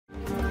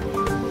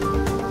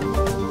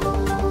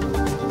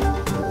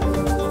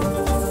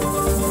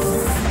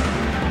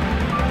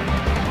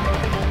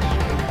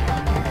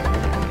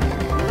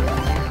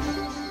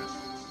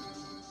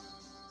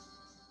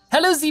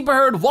Hello Zebra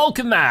Herd,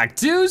 welcome back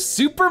to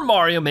Super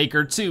Mario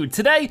Maker 2.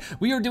 Today,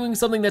 we are doing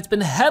something that's been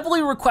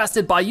heavily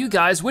requested by you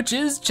guys, which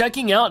is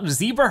checking out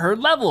Zebra Herd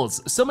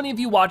levels. So many of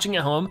you watching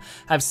at home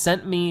have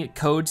sent me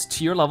codes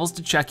to your levels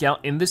to check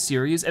out in this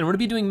series, and we're gonna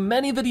be doing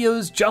many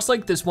videos just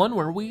like this one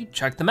where we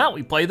check them out,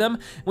 we play them,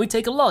 and we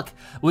take a look.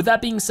 With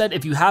that being said,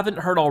 if you haven't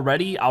heard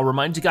already, I'll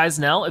remind you guys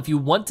now, if you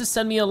want to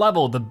send me a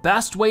level, the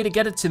best way to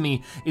get it to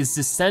me is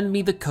to send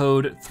me the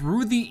code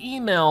through the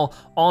email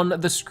on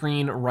the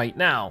screen right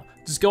now.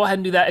 Just go ahead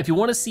and do that. If you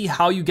wanna see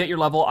how you get your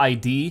level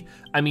ID,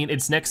 I mean,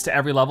 it's next to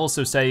every level,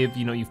 so say if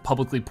you've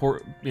publicly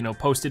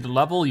posted a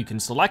level, you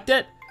can select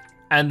it,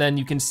 and then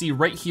you can see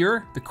right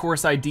here, the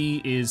course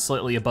ID is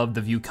slightly above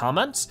the view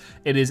comments.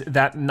 It is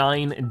that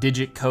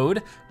 9-digit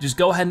code. Just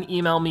go ahead and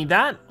email me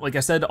that. Like I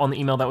said, on the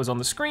email that was on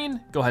the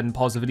screen, go ahead and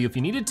pause the video if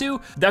you needed to.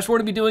 That's what we're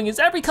gonna be doing is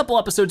every couple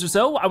episodes or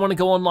so, I wanna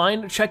go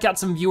online, check out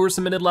some viewer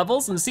submitted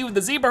levels and see what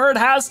the Zebra Herd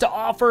has to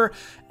offer.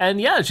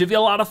 And yeah, it should be a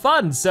lot of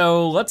fun.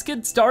 So let's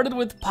get started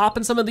with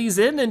popping some of these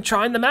in and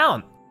trying them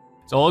out.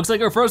 So it looks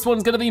like our first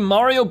one's gonna be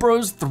Mario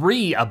Bros.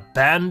 3,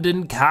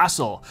 Abandoned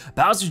Castle.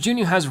 Bowser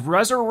Jr. has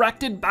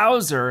resurrected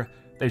Bowser.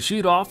 They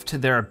shoot off to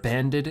their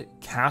abandoned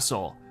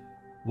castle.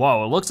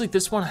 Whoa, it looks like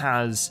this one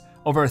has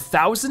over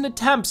 1,000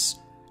 attempts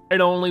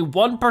and only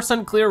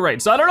 1% clear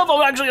rate. So I don't know if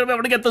I'm actually gonna be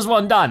able to get this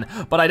one done,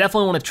 but I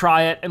definitely wanna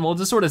try it and we'll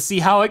just sort of see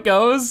how it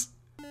goes.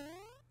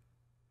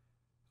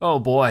 Oh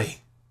boy.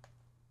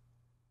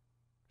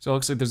 So it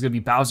looks like there's gonna be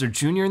Bowser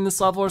Jr. in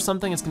this level or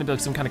something. It's gonna be like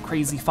some kind of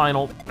crazy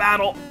final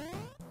battle.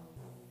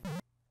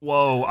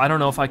 Whoa, I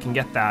don't know if I can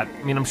get that.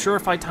 I mean, I'm sure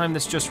if I time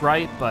this just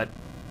right, but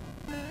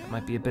it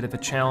might be a bit of a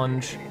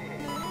challenge.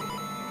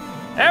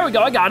 There we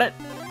go, I got it.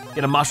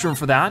 Get a mushroom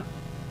for that.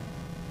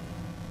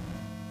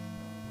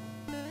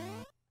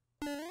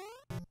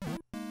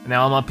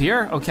 Now I'm up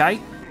here, okay.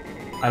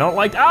 I don't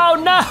like,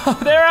 oh no,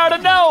 they're out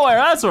of nowhere.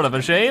 That's sort of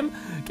a shame.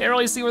 Can't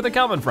really see where they're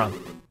coming from.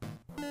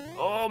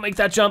 Oh, make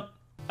that jump.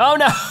 Oh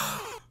no,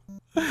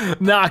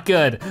 not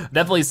good.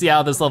 Definitely see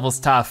how this level's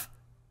tough.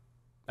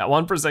 That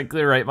 1%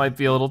 clear rate might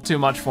be a little too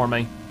much for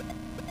me.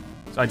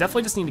 So I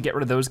definitely just need to get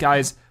rid of those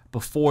guys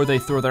before they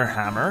throw their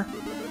hammer.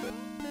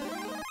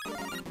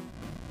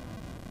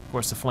 Of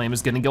course, the flame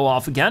is gonna go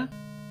off again.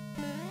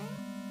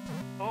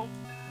 Oh.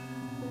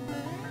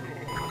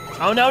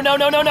 Oh no, no,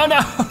 no, no, no, no.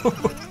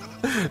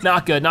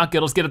 Not good, not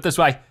good, let's get it this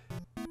way.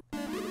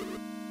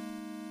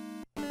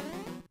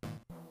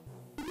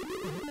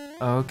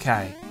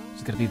 Okay,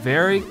 just gotta be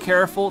very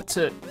careful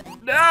to,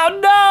 oh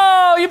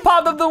no, you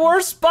popped up the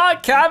worst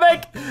spot,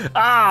 Kamek.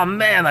 Ah,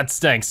 man, that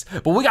stinks.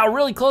 But we got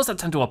really close that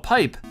time to a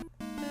pipe.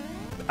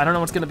 I don't know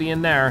what's gonna be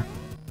in there.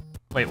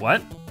 Wait,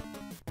 what?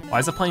 Why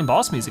is it playing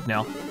boss music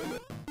now?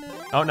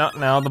 Oh, no,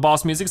 now the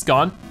boss music's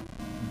gone.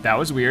 That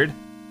was weird.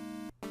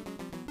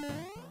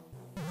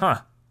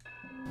 Huh.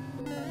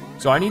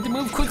 So I need to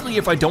move quickly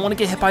if I don't wanna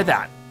get hit by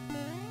that,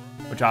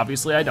 which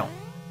obviously I don't.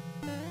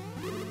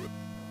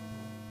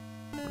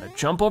 I'm gonna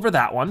jump over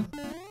that one.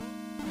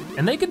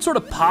 And they can sort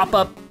of pop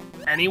up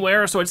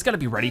anywhere, so I just gotta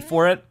be ready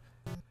for it.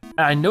 And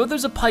I know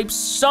there's a pipe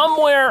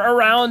somewhere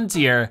around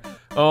here.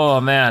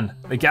 Oh man,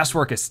 the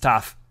guesswork is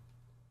tough.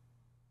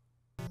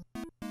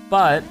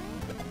 But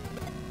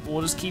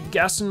we'll just keep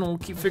guessing, we'll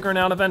keep figuring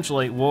out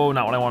eventually. Whoa,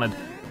 not what I wanted.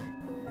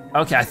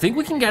 Okay, I think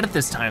we can get it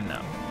this time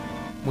though.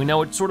 We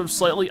know it's sort of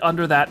slightly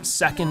under that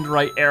second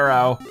right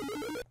arrow.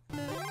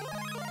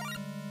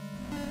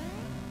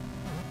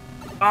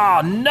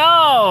 Oh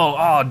no,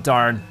 oh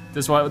darn.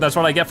 That's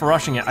what I get for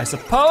rushing it, I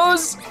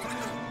suppose.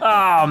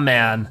 Oh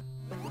man.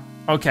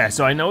 Okay,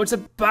 so I know it's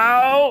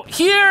about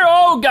here,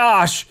 oh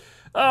gosh.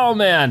 Oh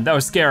man, that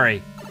was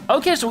scary.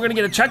 Okay, so we're gonna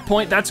get a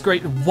checkpoint, that's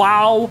great.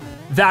 Wow,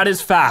 that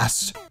is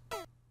fast.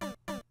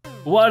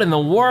 What in the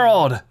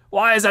world?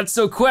 Why is that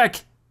so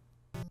quick?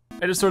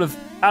 I just sort of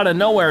out of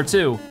nowhere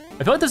too.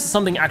 I feel like this is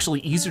something actually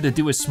easier to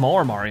do with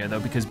smaller Mario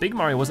though, because big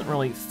Mario wasn't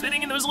really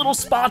fitting in those little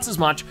spots as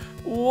much.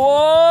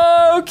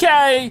 Whoa,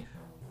 okay.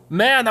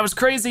 Man, that was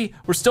crazy.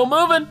 We're still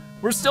moving,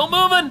 we're still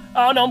moving.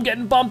 Oh no, I'm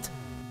getting bumped.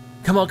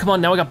 Come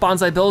on, now we got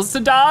bonsai bills to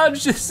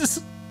dodge. This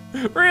is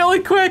really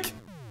quick.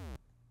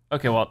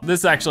 Okay, well,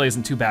 this actually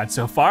isn't too bad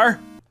so far.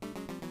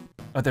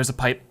 Oh, there's a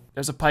pipe,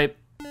 there's a pipe.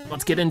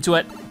 Let's get into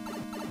it.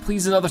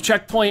 Please, another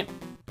checkpoint.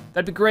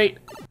 That'd be great.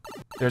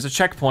 There's a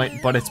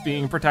checkpoint, but it's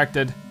being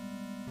protected.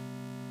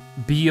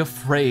 Be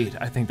afraid,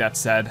 I think that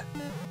said.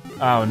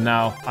 Oh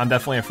no, I'm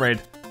definitely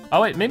afraid.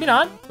 Oh wait, maybe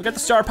not. We got the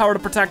star power to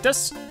protect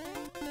us.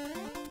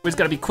 We just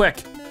gotta be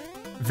quick.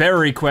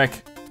 Very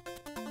quick.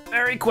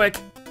 Very quick.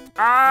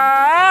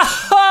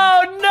 Ah,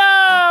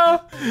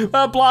 oh no!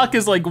 That block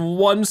is like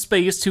one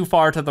space too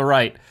far to the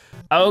right.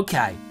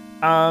 Okay,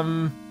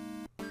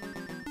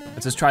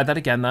 let's just try that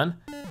again then.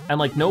 And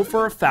like know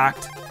for a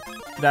fact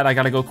that I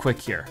gotta go quick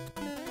here.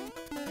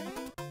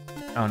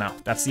 Oh no,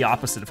 that's the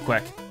opposite of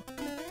quick.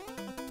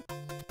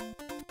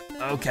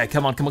 Okay,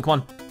 come on, come on,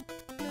 come on.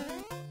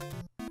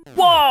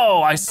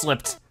 Whoa, I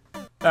slipped.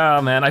 Oh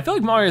man, I feel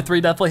like Mario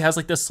 3 definitely has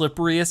like the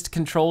slipperiest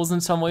controls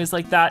in some ways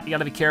like that. You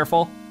gotta be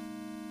careful.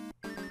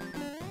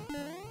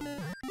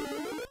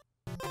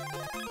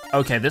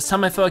 Okay, this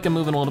time I feel like I'm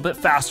moving a little bit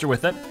faster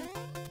with it.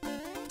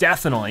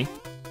 Definitely.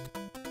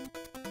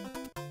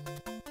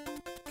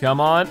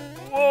 Come on.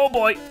 Oh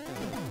boy.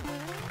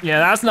 Yeah,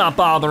 that's not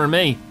bothering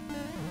me.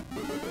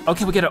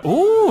 Okay, we get it.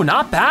 Ooh,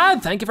 not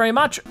bad. Thank you very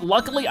much.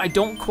 Luckily, I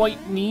don't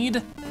quite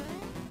need,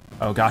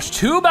 oh gosh,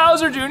 2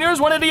 Bowser Juniors.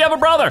 When did he have a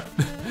brother?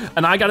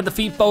 And I gotta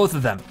defeat both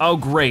of them. Oh,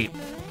 great.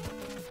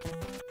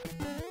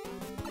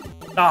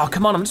 Oh,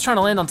 come on, I'm just trying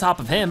to land on top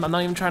of him. I'm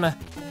not even trying to,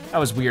 that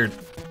was weird.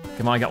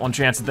 Come on, I got one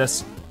chance at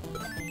this.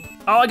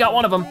 Oh, I got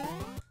one of them.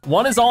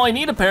 One is all I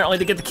need apparently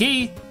to get the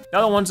key. The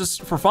other one's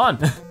just for fun.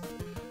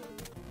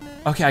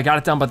 Okay, I got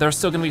it done, but they're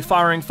still gonna be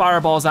firing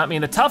fireballs at me.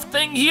 And the tough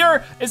thing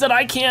here is that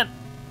I can't,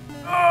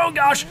 oh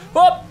gosh,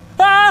 oh,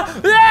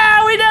 ah,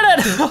 yeah, we did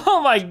it!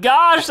 Oh my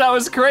gosh, that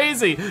was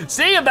crazy.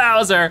 See ya,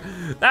 Bowser.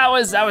 That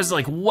was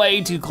like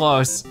way too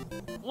close.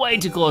 Way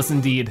too close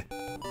indeed.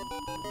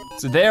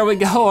 So there we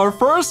go, our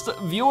first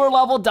viewer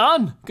level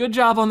done. Good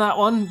job on that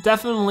one,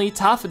 definitely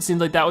tough. It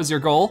seemed like that was your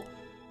goal.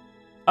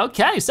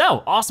 Okay,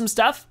 so awesome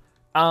stuff.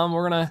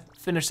 We're gonna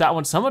finish that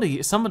one.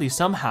 Somebody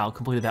somehow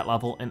completed that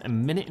level in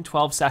 1 minute and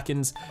 12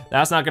 seconds.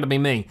 That's not gonna be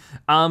me.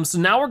 So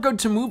now we're good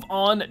to move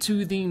on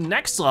to the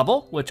next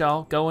level, which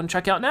I'll go and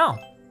check out now.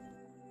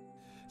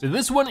 So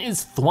this one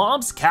is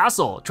Thwomp's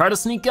Castle. Try to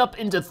sneak up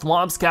into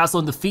Thwomp's Castle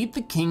and defeat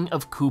the King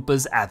of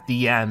Koopas at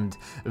the end.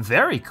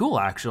 Very cool,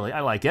 actually, I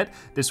like it.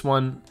 This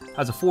one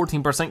has a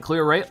 14%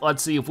 clear rate.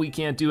 Let's see if we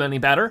can't do any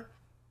better.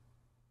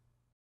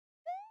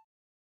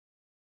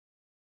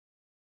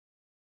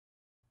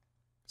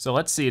 So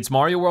let's see, it's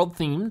Mario World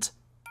themed.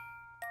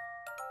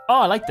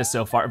 Oh, I like this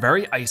so far,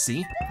 very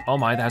icy. Oh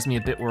my, that has me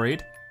a bit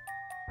worried.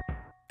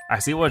 I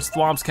see what's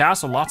Thwomp's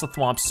Castle, lots of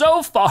Thwomps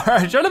so far.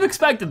 I should have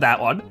expected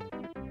that one.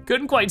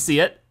 Couldn't quite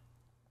see it,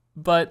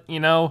 but you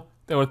know,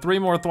 there were 3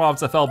 more Thwomps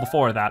that fell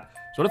before that.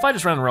 So what if I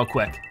just ran real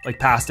quick, like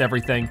past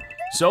everything?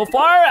 So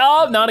far,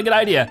 oh, not a good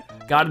idea.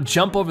 Gotta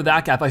jump over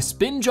that guy. If I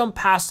spin jump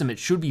past him, it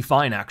should be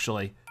fine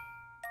actually.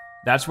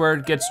 That's where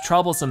it gets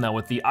troublesome though,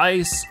 with the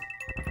ice.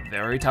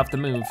 Very tough to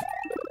move.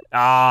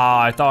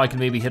 Ah, I thought I could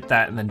maybe hit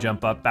that and then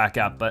jump up, back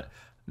up, but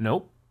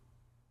nope.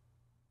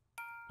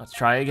 Let's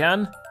try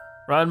again.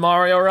 Run,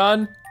 Mario,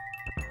 run.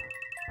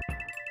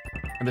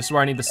 And this is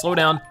where I need to slow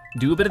down,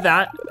 do a bit of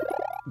that,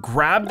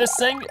 grab this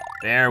thing,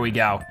 there we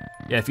go.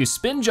 Yeah, if you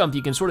spin jump,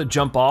 you can sort of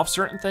jump off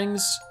certain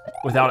things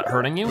without it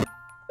hurting you.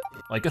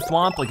 Like a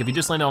thwomp, like if you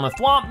just landed on a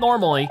thwomp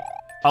normally.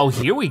 Oh,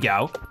 here we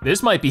go.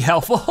 This might be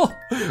helpful.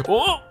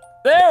 Whoa,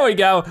 there we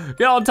go.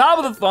 Get on top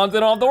of the thwomp, they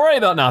don't have to worry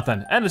about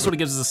nothing. And it sort of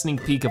gives us a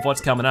sneak peek of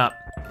what's coming up.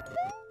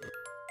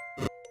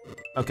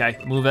 Okay,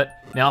 move it.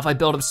 Now if I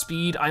build up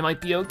speed, I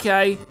might be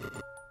okay.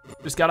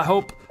 Just gotta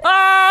hope.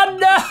 Ah,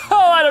 no,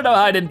 I don't know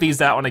how I didn't piece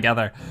that one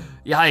together.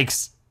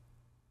 Yikes.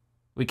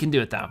 We can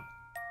do it though.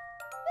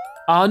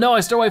 Oh no, I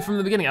started away from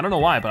the beginning. I don't know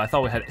why, but I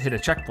thought we had hit a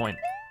checkpoint.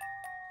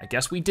 I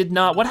guess we did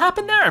not. What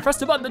happened there? I pressed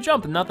the button to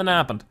jump and nothing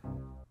happened.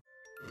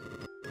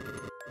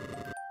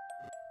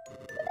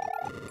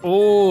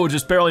 Oh,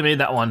 just barely made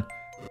that one.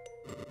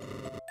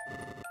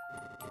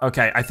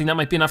 Okay, I think that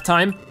might be enough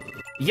time.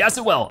 Yes,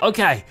 it will,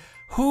 okay.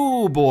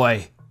 Whoo,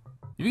 boy.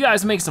 You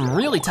guys make some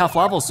really tough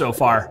levels so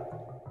far.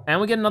 And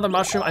we get another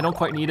mushroom. I don't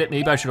quite need it.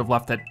 Maybe I should have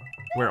left it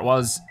where it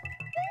was.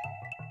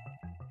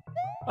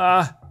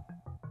 Oh,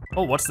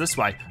 what's this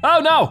way? Oh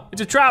no,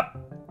 it's a trap.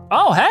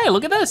 Oh, hey,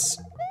 look at this.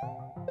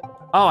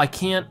 Oh, I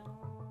can't,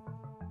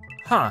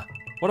 huh.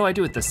 What do I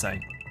do with this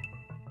thing?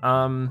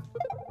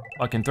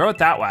 I can throw it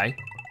that way.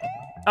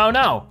 Oh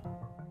no,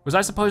 was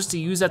I supposed to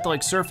use that to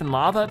like surf in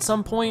lava at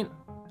some point?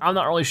 I'm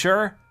not really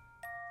sure.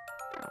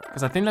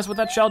 Because I think that's what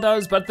that shell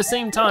does, but at the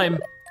same time,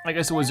 I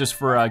guess it was just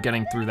for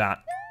getting through that.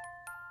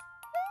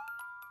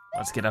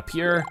 Let's get up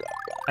here.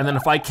 And then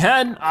if I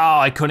can, oh,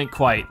 I couldn't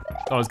quite.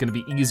 Thought it was gonna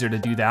be easier to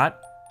do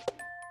that.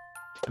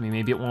 I mean,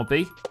 maybe it won't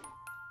be.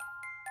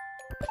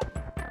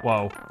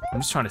 Whoa,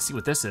 I'm just trying to see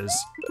what this is.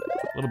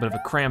 A little bit of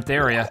a cramped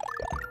area.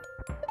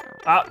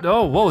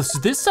 Oh, whoa, so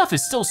this stuff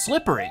is still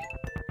slippery.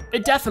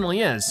 It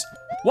definitely is.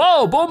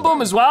 Whoa, boom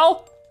boom as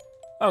well?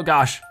 Oh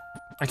gosh,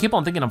 I keep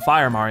on thinking I'm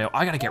Fire Mario.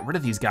 I gotta get rid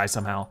of these guys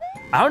somehow.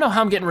 I don't know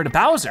how I'm getting rid of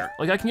Bowser.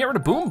 Like I can get rid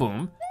of Boom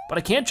Boom, but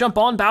I can't jump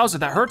on Bowser,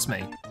 that hurts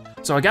me.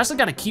 So I guess I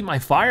gotta keep my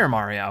Fire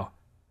Mario.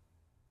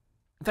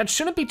 That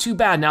shouldn't be too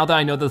bad now that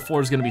I know the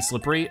floor is gonna be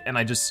slippery and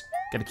I just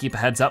gotta keep a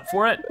heads up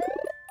for it.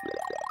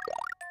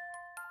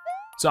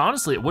 So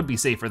honestly, it would be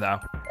safer though,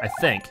 I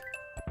think.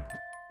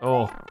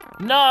 Oh,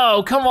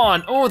 no, come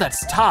on. Oh,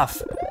 that's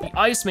tough. The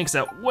ice makes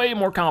that way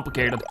more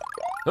complicated.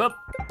 Up,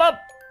 up.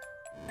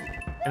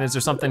 And is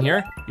there something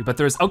here? You bet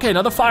there is. Okay,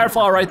 another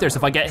firefly right there. So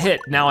if I get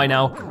hit, now I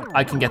know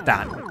I can get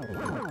that.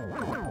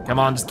 Come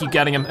on, just keep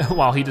getting him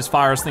while he just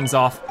fires things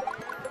off.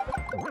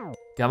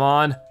 Come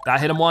on, that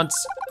hit him once.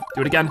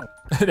 Do it again.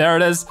 There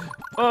it is.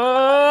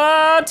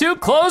 Too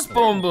close,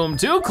 Boom Boom,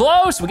 too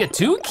close. We get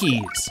 2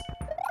 keys.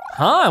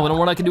 Huh, I wonder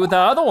what I can do with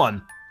that other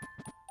one.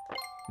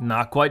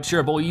 Not quite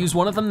sure, but we'll use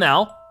one of them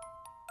now.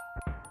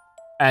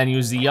 And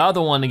use the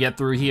other one to get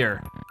through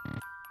here.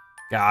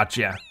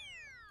 Gotcha.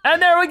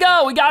 And there we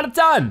go, we got it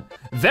done.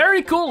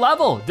 Very cool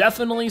level.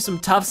 Definitely some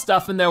tough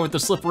stuff in there with the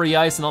slippery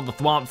ice and all the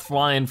thwomp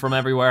flying from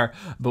everywhere,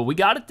 but we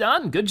got it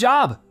done, good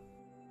job.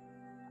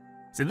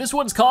 So this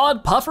one's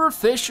called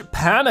Pufferfish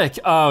Panic.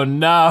 Oh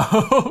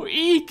no,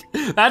 eek.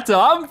 That's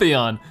how I'm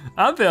feeling.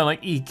 I'm feeling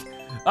like eek.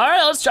 All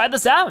right, let's try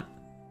this out.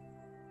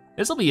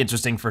 This'll be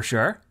interesting for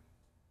sure.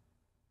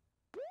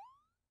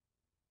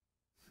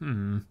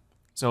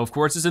 So of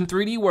course it's in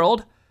 3D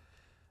world.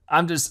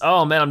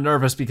 Oh man, I'm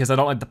nervous because I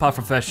don't like the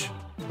pufferfish.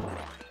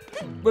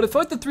 But I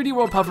thought the 3D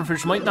world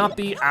pufferfish might not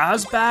be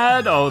as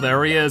bad. Oh,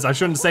 there he is. I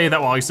shouldn't say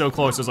that while he's so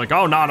close. It's like,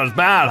 oh, not as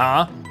bad,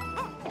 huh?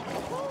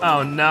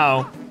 Oh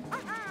no.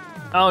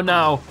 Oh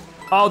no.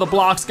 Oh, the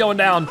block's going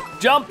down.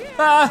 Jump,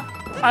 I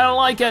don't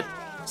like it.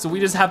 So we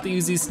just have to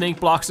use these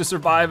snake blocks to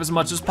survive as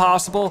much as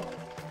possible.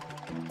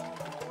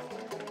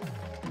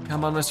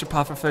 Come on, Mr.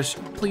 Pufferfish,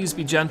 please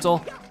be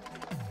gentle.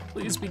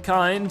 Please be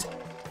kind.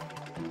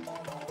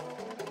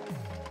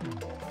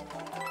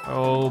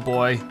 Oh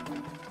boy.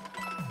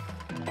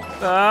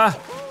 Not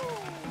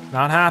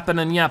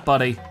happening yet,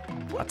 buddy.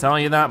 I'll tell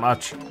you that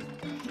much.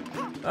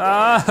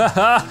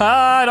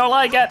 I don't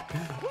like it.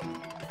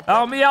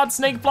 Help me out,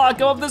 snake block,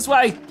 go up this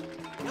way.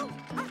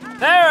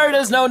 There it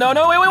is, no, wait.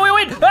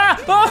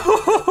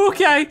 Oh,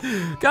 okay,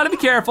 gotta be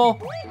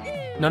careful.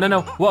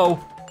 No,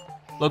 whoa.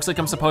 Looks like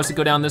I'm supposed to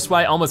go down this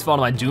way. Almost fell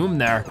to my doom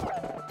there.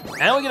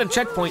 And we get a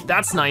checkpoint,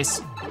 that's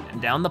nice.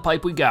 And down the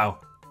pipe we go.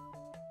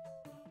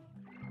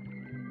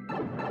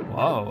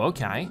 Whoa,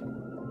 okay.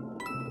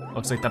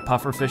 Looks like that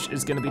pufferfish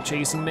is gonna be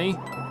chasing me.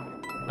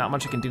 Not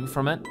much I can do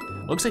from it.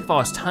 Looks like if I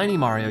was Tiny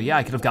Mario, yeah,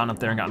 I could have gotten up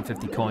there and gotten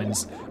 50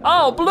 coins.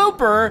 Oh,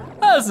 blooper,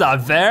 that's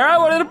not fair, I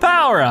wanted a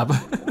power up.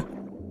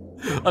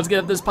 Let's get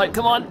up this pipe,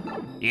 come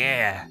on.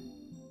 Yeah.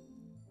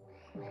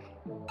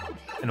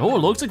 And oh, it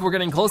looks like we're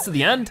getting close to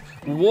the end.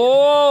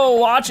 Whoa,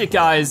 watch it,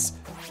 guys.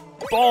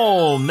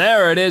 Boom,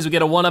 there it is, we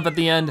get a 1-up at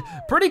the end.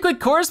 Pretty quick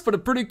course, but a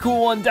pretty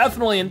cool one.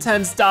 Definitely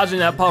intense dodging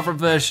that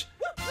pufferfish.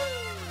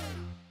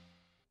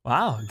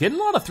 Wow, getting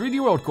a lot of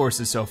 3D World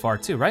courses so far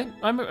too, right?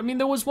 I mean,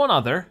 there was one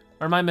other,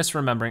 or am I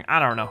misremembering? I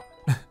don't know.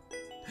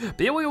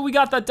 But yeah, we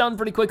got that done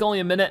pretty quick, only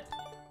a minute.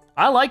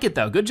 I like it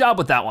though, good job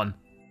with that one.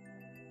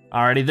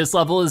 Alrighty, this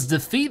level is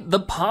defeat the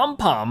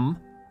pom-pom.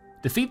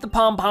 Defeat the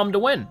pom-pom to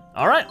win.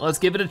 All right, let's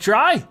give it a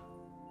try.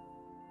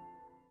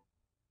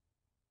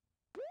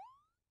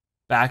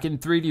 Back in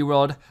 3D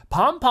World,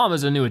 pom-pom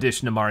is a new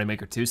addition to Mario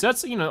Maker 2, so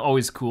that's, you know,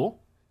 always cool.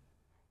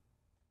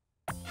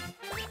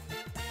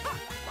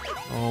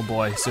 Oh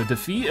boy, so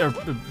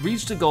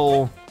reach the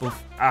goal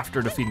after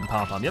defeating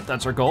pom-pom. Yep,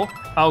 that's our goal.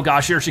 Oh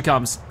gosh, here she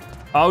comes.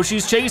 Oh,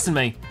 she's chasing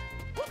me.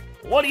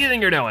 What do you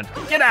think you're doing?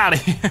 Get out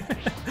of here.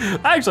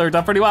 That actually worked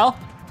out pretty well.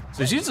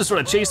 So she's just sort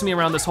of chasing me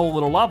around this whole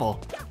little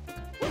level.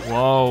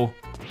 Whoa.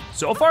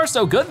 So far,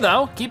 so good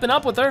though. Keeping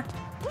up with her.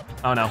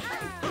 Oh no.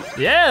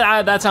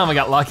 Yeah, that time I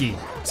got lucky.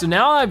 So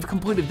now I've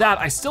completed that,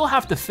 I still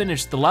have to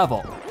finish the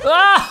level.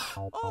 Ah!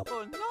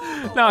 Oh,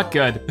 no. Not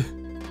good.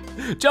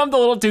 Jumped a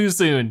little too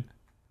soon.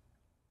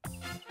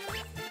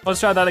 Let's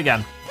try that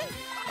again.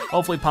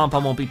 Hopefully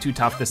Pom-Pom won't be too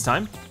tough this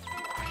time.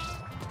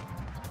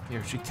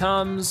 Here she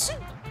comes.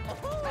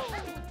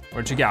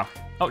 Where'd she go?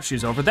 Oh,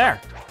 she's over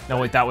there. No,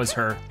 wait, that was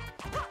her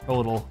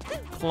little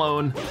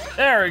clone.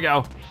 There we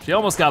go. She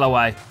almost got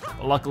away.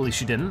 But luckily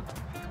she didn't.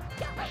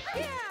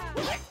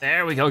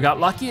 There we go, got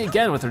lucky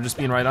again with her just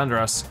being right under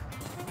us.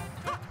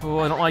 Oh,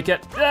 I don't like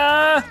it.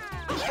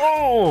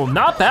 Oh,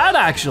 not bad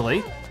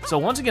actually. So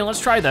once again, let's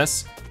try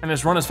this and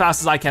just run as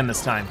fast as I can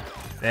this time.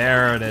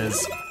 There it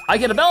is. I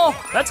get a bell,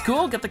 that's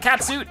cool, get the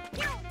cat suit.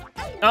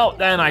 Oh,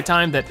 then I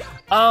timed it.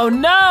 Oh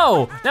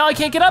no, now I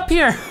can't get up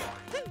here.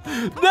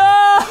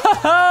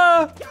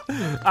 No!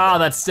 Oh,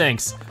 that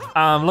stinks.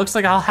 Looks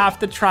like I'll have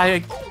to try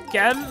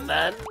again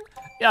then.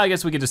 Yeah, I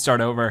guess we could just start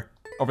over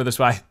this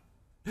way.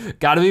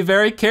 Gotta be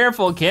very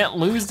careful, can't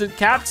lose the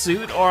cat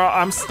suit or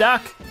I'm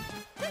stuck.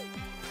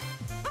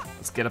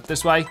 Let's get up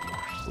this way.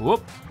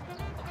 Whoop.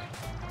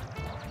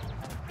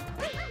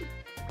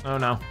 Oh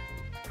no.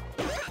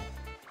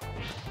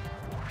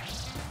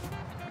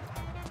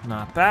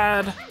 Not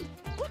bad.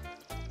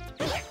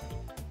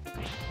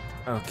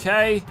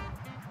 Okay.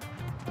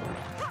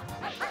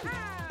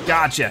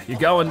 Gotcha, you're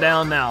going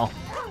down now.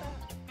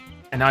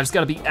 And now I just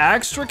gotta be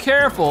extra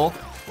careful,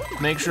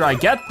 make sure I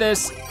get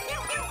this,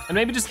 and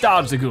maybe just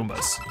dodge the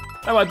Goombas.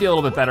 That might be a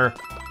little bit better.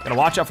 Gotta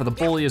watch out for the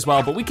bully as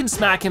well, but we can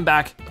smack him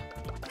back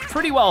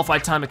pretty well if I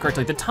time it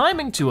correctly. The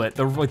timing to it,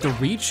 the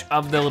reach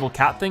of the little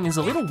cat thing is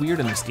a little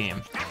weird in this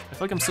game. I feel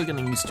like I'm still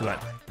getting used to it.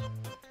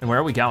 And where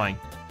are we going?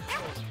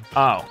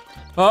 Oh.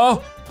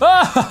 Oh,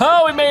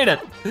 oh, we made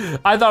it.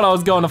 I thought I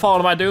was going to fall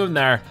to my doom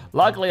there.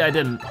 Luckily I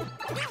didn't.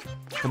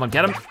 Come on,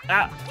 get him.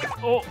 Ah,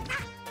 oh.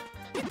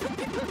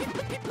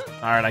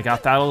 All right, I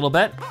got that a little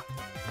bit.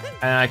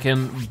 And I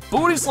can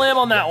booty slam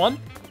on that one.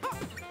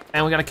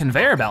 And we got a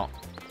conveyor belt.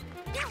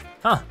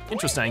 Huh,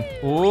 interesting.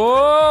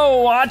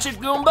 Whoa, watch it,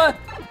 Goomba.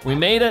 We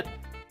made it.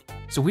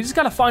 So we just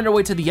gotta find our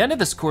way to the end of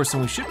this course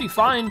and we should be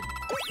fine.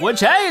 Which,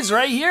 hey, is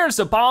right here.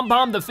 So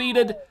Pom-Pom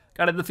defeated.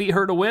 Gotta defeat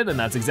her to win, and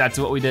that's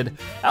exactly what we did.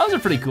 That was a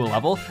pretty cool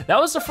level. That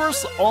was the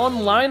first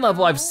online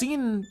level I've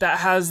seen that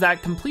has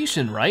that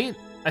completion, right?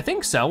 I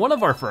think so, one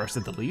of our first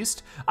at the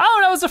least. Oh,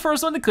 that was the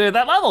first one to clear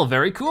that level,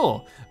 very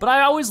cool. But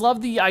I always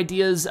love the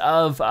ideas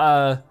of,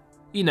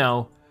 you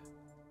know,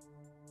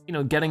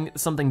 getting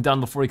something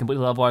done before you complete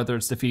the level, whether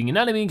it's defeating an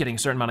enemy, getting a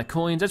certain amount of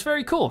coins, that's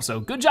very cool, so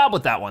good job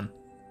with that one.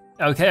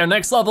 Okay, our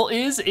next level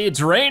is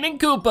It's Raining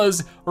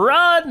Koopas,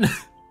 run!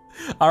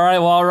 All right,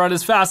 well, I'll run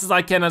as fast as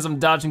I can as I'm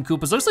dodging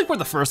Koopas. Looks like we're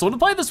the first one to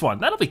play this one,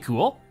 that'll be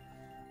cool.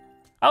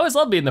 I always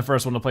love being the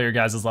first one to play your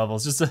guys'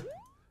 levels, just to,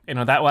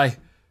 that way,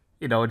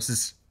 it's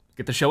just,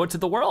 get to show it to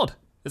the world.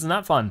 Isn't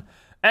that fun?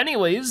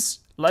 Anyways,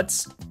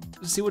 let's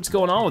see what's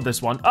going on with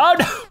this one. Oh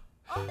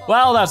no!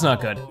 Well, that's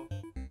not good.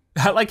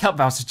 I like how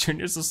Bowser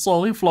Jr. is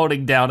slowly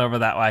floating down over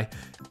that way.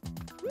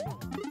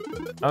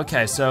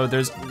 Okay, so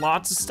there's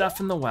lots of stuff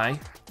in the way.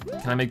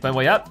 Can I make my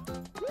way up?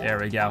 There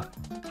we go.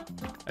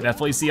 I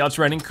definitely see It's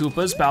Raining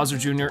Koopas. Bowser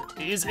Jr.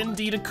 is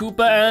indeed a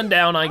Koopa, and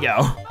down I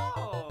go.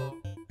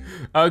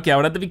 Okay, I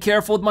would have to be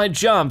careful with my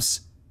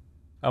jumps.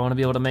 I wanna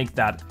be able to make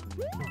that.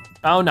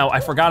 Oh no, I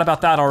forgot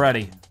about that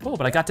already. Oh,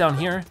 but I got down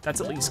here,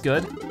 that's at least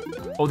good.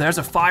 Oh, there's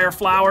a fire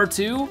flower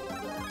too.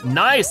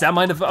 Nice, that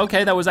might have,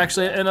 okay, that was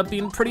actually ended up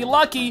being pretty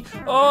lucky.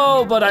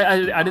 Oh, but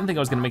I didn't think I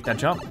was gonna make that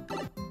jump.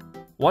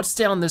 What's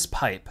down this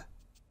pipe?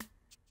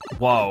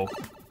 Whoa.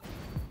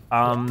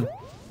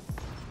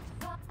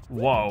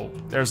 Whoa,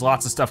 there's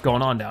lots of stuff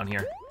going on down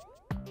here.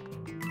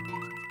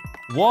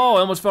 Whoa,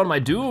 I almost found my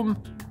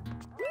doom.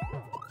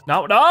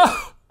 No.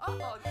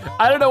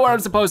 I don't know where I'm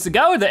supposed to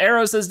go. The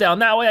arrow says down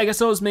that way. I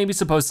guess I was maybe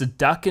supposed to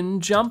duck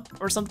and jump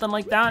or something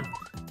like that.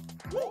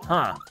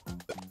 Huh.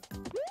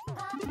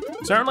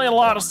 Certainly a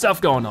lot of stuff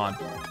going on.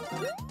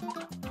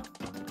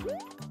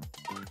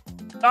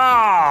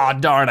 Ah,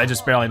 darn, I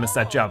just barely missed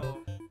that jump.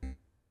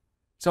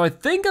 So I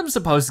think I'm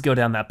supposed to go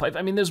down that pipe.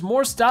 I mean, there's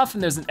more stuff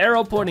and there's an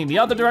arrow pointing the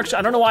other direction.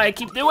 I don't know why I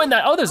keep doing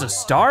that. Oh, there's a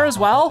star as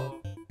well?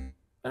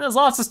 And there's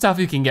lots of stuff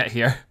you can get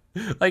here.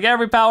 Like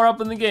every power up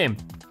in the game.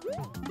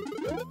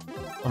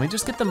 Let me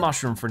just get the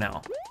mushroom for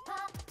now.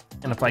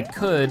 And if I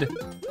could,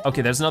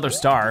 okay, there's another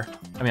star.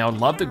 I mean, I would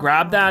love to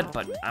grab that,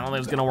 but I don't think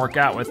it's gonna work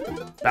out with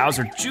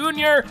Bowser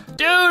Jr.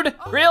 Dude,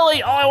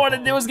 really? All I wanted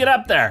to do was get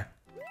up there.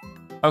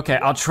 Okay,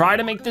 I'll try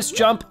to make this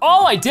jump.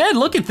 Oh, I did,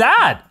 look at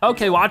that.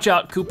 Okay, watch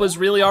out, Koopas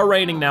really are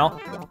raining now.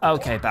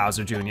 Okay,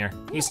 Bowser Jr.,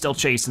 he's still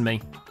chasing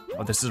me.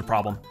 Oh, this is a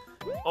problem.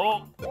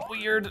 Oh,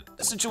 weird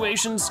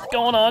situations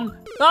going on.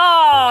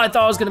 Oh, I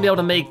thought I was gonna be able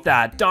to make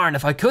that. Darn,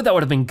 if I could, that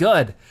would have been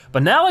good.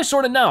 But now I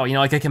sort of know,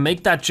 like I can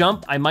make that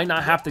jump, I might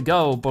not have to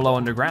go below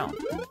underground.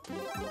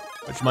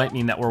 Which might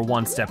mean that we're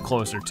one step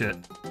closer to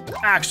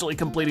actually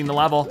completing the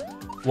level.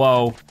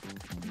 Whoa.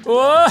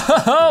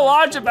 Whoa,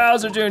 watch it,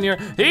 Bowser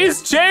Jr.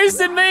 He's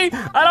chasing me,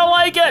 I don't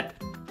like it.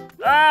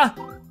 Ah.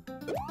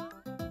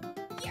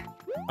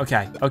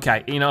 Okay,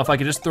 if I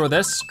could just throw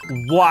this.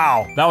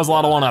 Wow, that was a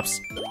lot of one-ups.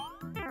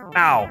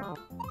 Ow,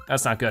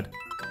 that's not good.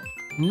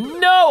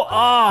 No,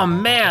 oh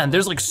man,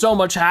 there's like so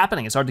much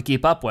happening. It's hard to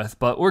keep up with,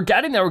 but we're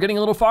getting there. We're getting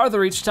a little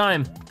farther each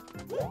time.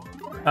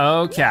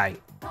 Okay,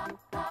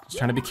 just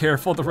trying to be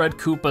careful of the red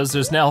Koopas.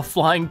 There's now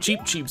flying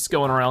Cheeps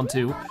going around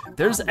too. If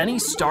there's any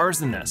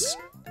stars in this,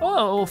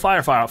 oh,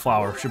 fire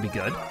flower should be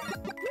good.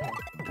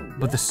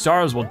 But the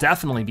stars will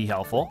definitely be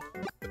helpful.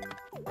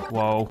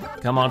 Whoa,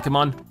 come on.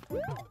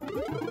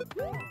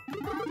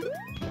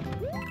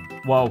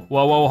 Whoa,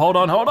 hold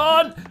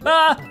on.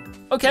 Ah,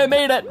 okay, I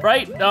made it,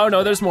 right? Oh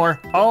no, there's more.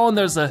 Oh, and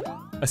there's a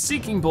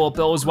seeking bullet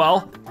bill as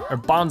well, or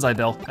bonsai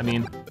bill, I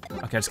mean.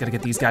 Okay, I just gotta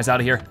get these guys out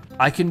of here.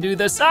 I can do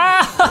this.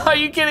 Ah, are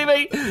you kidding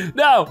me?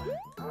 No.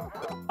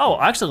 Oh,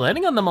 actually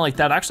landing on them like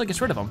that actually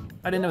gets rid of them.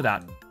 I didn't know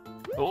that.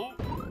 Oh,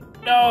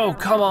 no,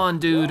 come on,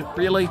 dude,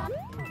 really?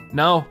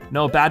 No,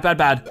 bad.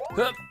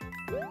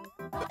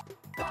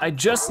 I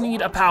just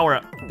need a power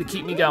up to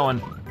keep me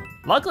going.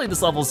 Luckily,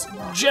 this level's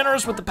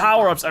generous with the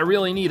power-ups. I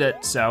really need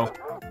it, so.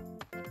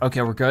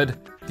 Okay, we're good.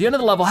 The end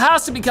of the level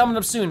has to be coming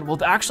up soon. Well,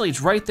 actually,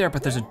 it's right there,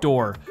 but there's a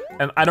door.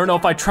 And I don't know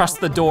if I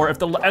trust the door if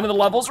the end of the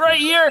level's right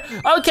here.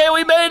 Okay,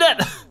 we made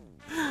it.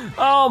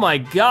 Oh my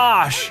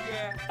gosh,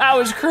 that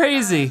was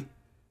crazy.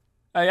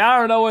 I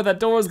don't know where that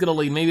door was gonna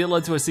lead. Maybe it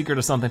led to a secret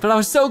or something, but I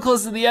was so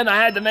close to the end, I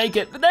had to make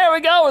it. But there we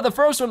go, we're the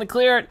first one to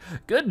clear it.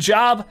 Good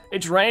job,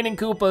 It's Raining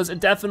Koopas. It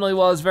definitely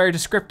was very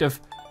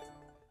descriptive.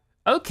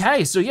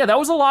 Okay, so yeah, that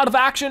was a lot of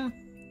action.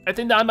 I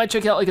think that I might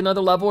check out like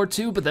another level or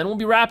two, but then we'll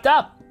be wrapped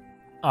up.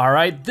 All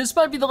right, this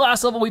might be the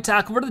last level we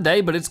tackle for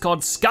today, but it's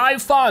called Sky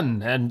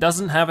Fun and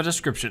doesn't have a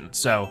description.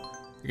 So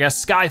I guess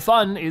Sky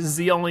Fun is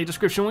the only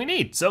description we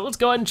need. So let's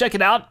go ahead and check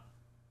it out.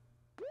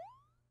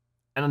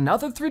 And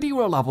another 3D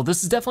World level.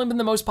 This has definitely been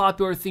the most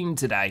popular theme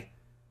today.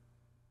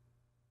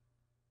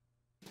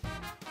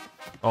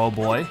 Oh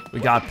boy, we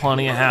got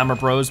plenty of Hammer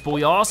Bros, but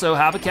we also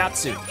have a cat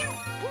suit.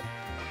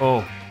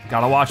 Oh.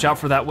 Gotta watch out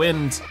for that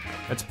wind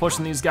that's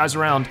pushing these guys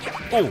around.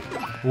 Oh,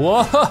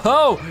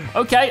 whoa,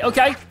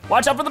 okay,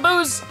 watch out for the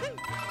booze.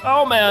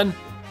 Oh man.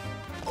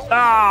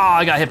 Ah,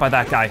 I got hit by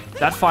that guy.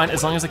 That's fine,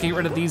 as long as I can get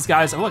rid of these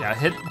guys. Oh, I got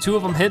hit, two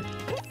of them hit.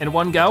 in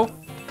one go.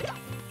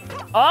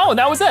 Oh,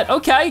 that was it,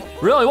 okay.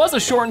 Really was a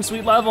short and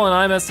sweet level and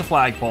I missed the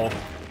flagpole.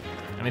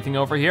 Anything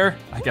over here?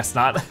 I guess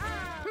not.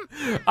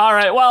 All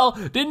right, well,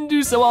 didn't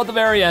do so well at the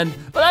very end,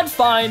 but that's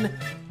fine.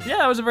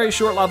 Yeah, it was a very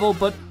short level,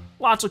 but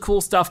lots of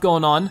cool stuff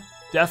going on.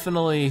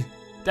 Definitely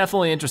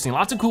interesting.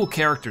 Lots of cool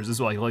characters as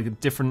well. Like a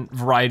different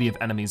variety of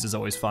enemies is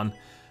always fun.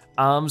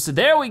 So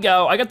there we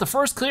go. I got the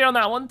first clear on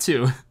that one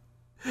too.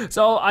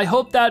 So I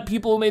hope that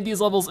people who made these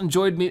levels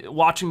enjoyed me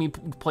watching me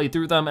play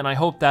through them, and I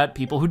hope that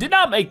people who did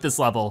not make this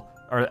level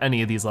or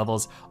any of these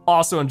levels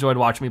also enjoyed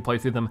watching me play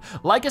through them.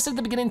 Like I said at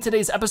the beginning of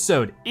today's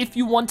episode, if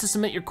you want to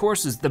submit your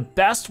courses, the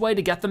best way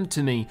to get them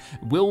to me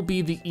will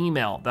be the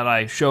email that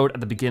I showed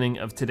at the beginning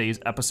of today's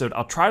episode.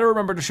 I'll try to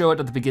remember to show it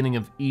at the beginning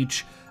of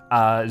each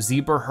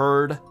Zebra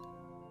Herd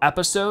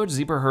episode,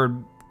 Zebra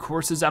Herd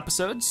courses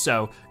episodes.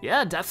 So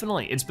yeah,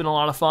 definitely, it's been a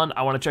lot of fun.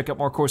 I wanna check out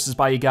more courses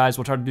by you guys.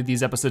 We'll try to do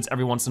these episodes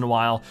every once in a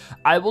while.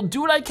 I will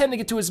do what I can to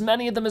get to as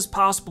many of them as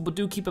possible, but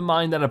do keep in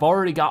mind that I've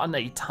already gotten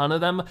a ton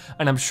of them,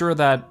 and I'm sure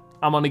that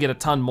I'm gonna get a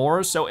ton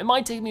more, so it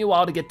might take me a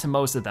while to get to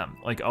most of them,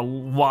 like a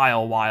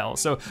while.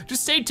 So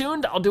just stay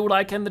tuned, I'll do what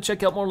I can to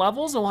check out more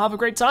levels and we'll have a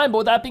great time. But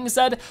with that being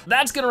said,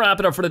 that's gonna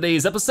wrap it up for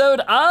today's episode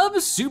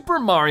of Super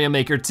Mario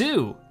Maker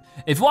 2.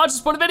 If you watched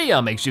this part of the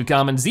video, make sure you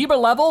comment Zebra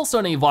level,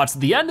 so now you've watched to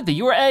the end that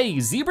you are a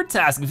Zebra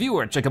Task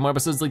viewer. Check out more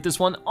episodes like this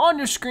one on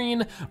your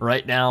screen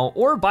right now,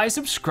 or by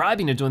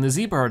subscribing to join the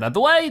Zebra Herd. Out of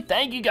the way,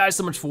 thank you guys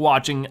so much for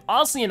watching.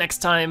 I'll see you next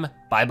time,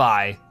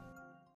 bye-bye.